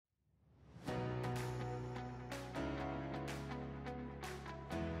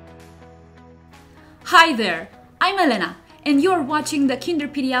Hi there, I'm Elena and you're watching the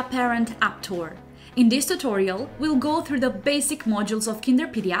Kinderpedia Parent App Tour. In this tutorial, we'll go through the basic modules of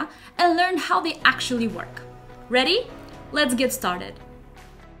Kinderpedia and learn how they actually work. Ready? Let's get started.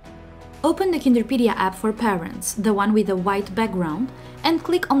 Open the Kinderpedia app for parents, the one with the white background, and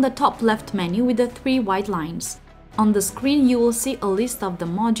click on the top left menu with the 3 white lines. On the screen you will see a list of the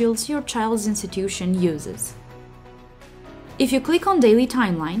modules your child's institution uses. If you click on Daily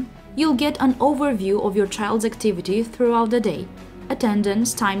Timeline, you'll get an overview of your child's activity throughout the day: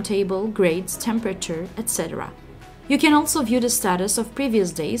 attendance, timetable, grades, temperature, etc. You can also view the status of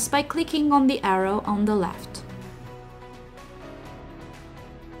previous days by clicking on the arrow on the left.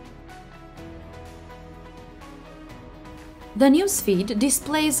 The newsfeed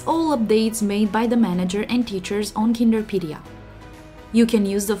displays all updates made by the manager and teachers on Kinderpedia. You can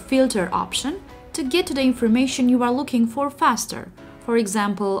use the filter option to get to the information you are looking for faster. For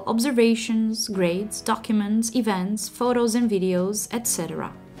example, observations, grades, documents, events, photos and videos,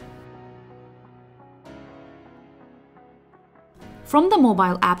 etc. From the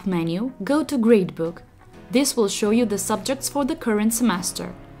mobile app menu, go to Gradebook. This will show you the subjects for the current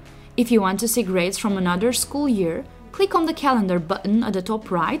semester. If you want to see grades from another school year, click on the calendar button at the top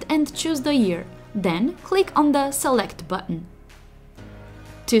right and choose the year. Then click on the Select button.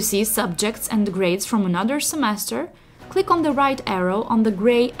 To see subjects and grades from another semester, click on the right arrow on the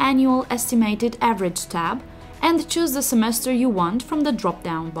gray Annual Estimated Average tab and choose the semester you want from the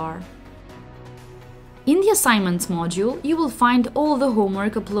drop-down bar. In the Assignments module, you will find all the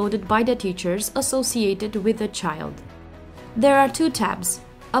homework uploaded by the teachers associated with the child. There are 2 tabs: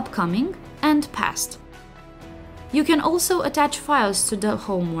 Upcoming and Past. You can also attach files to the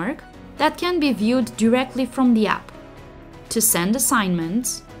homework that can be viewed directly from the app. To send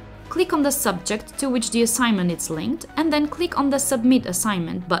assignments, click on the subject to which the assignment is linked and then click on the Submit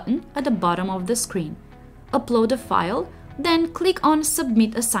Assignment button at the bottom of the screen. Upload a file, then click on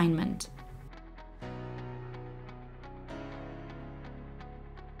Submit Assignment.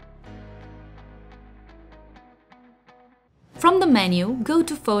 From the menu, go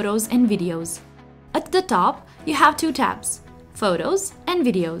to Photos and Videos. At the top, you have 2 tabs: Photos and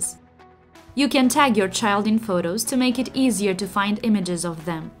Videos. You can tag your child in photos to make it easier to find images of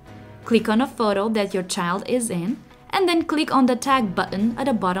them. Click on a photo that your child is in, and then click on the Tag button at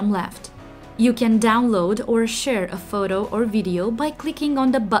the bottom left. You can download or share a photo or video by clicking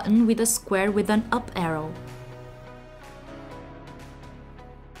on the button with a square with an up arrow.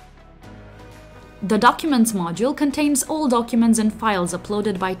 The Documents module contains all documents and files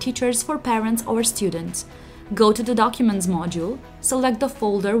uploaded by teachers for parents or students. Go to the Documents module, select the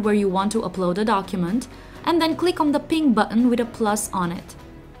folder where you want to upload a document, and then click on the pink button with a plus on it.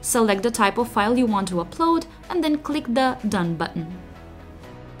 Select the type of file you want to upload and then click the Done button.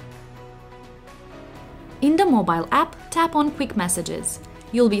 In the mobile app, tap on Quick Messages.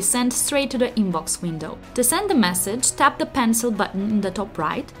 You'll be sent straight to the inbox window. To send the message, tap the pencil button in the top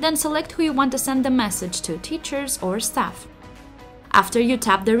right, then select who you want to send the message to, teachers or staff. After you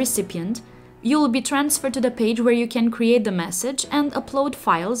tap the recipient, you will be transferred to the page where you can create the message and upload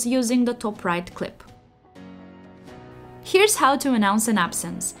files using the top right clip. Here's how to announce an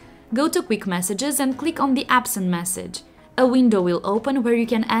absence. Go to Quick Messages and click on the Absent message. A window will open where you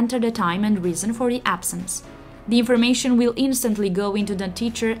can enter the time and reason for the absence. The information will instantly go into the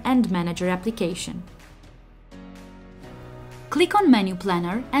Teacher and Manager application. Click on Menu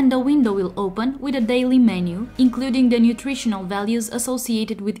Planner and the window will open with a daily menu, including the nutritional values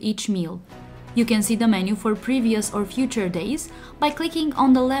associated with each meal. You can see the menu for previous or future days by clicking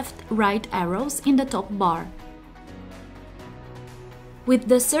on the left-right arrows in the top bar. With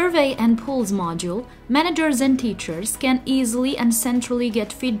the Survey and Polls module, managers and teachers can easily and centrally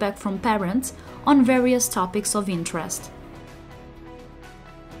get feedback from parents on various topics of interest.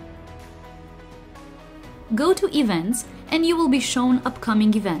 Go to Events and you will be shown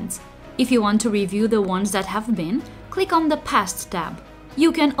upcoming events. If you want to review the ones that have been, click on the Past tab.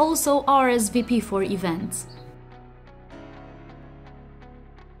 You can also RSVP for events.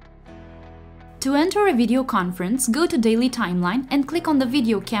 To enter a video conference, go to Daily Timeline and click on the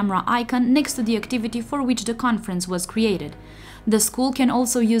video camera icon next to the activity for which the conference was created. The school can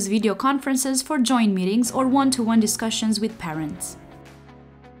also use video conferences for joint meetings or one-to-one discussions with parents.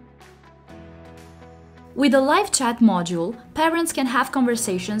 With the Live Chat module, parents can have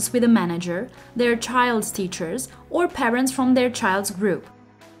conversations with a manager, their child's teachers, or parents from their child's group.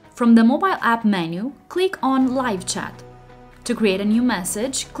 From the mobile app menu, click on Live Chat. To create a new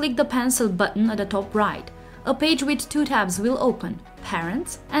message, click the pencil button at the top right. A page with 2 tabs will open: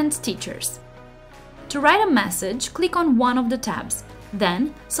 Parents and Teachers. To write a message, click on one of the tabs.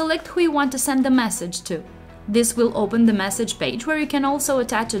 Then, select who you want to send the message to. This will open the message page where you can also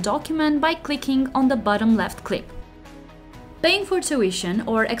attach a document by clicking on the bottom left clip. Paying for tuition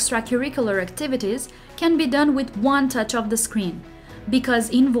or extracurricular activities can be done with one touch of the screen. Because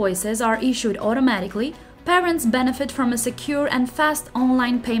invoices are issued automatically, parents benefit from a secure and fast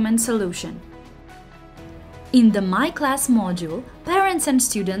online payment solution. In the My Class module, parents and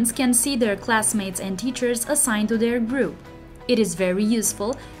students can see their classmates and teachers assigned to their group. It is very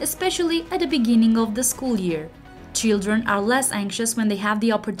useful, especially at the beginning of the school year. Children are less anxious when they have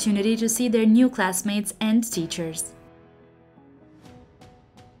the opportunity to see their new classmates and teachers.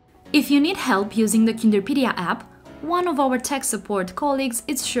 If you need help using the Kinderpedia app, one of our tech support colleagues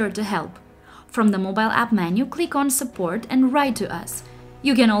is sure to help. From the mobile app menu, click on Support and write to us.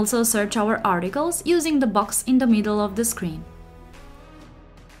 You can also search our articles using the box in the middle of the screen.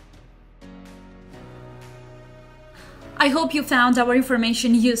 I hope you found our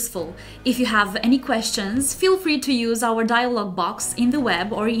information useful. If you have any questions, feel free to use our dialog box in the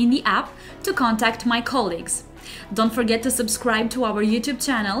web or in the app to contact my colleagues. Don't forget to subscribe to our YouTube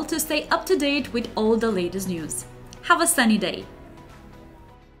channel to stay up to date with all the latest news. Have a sunny day!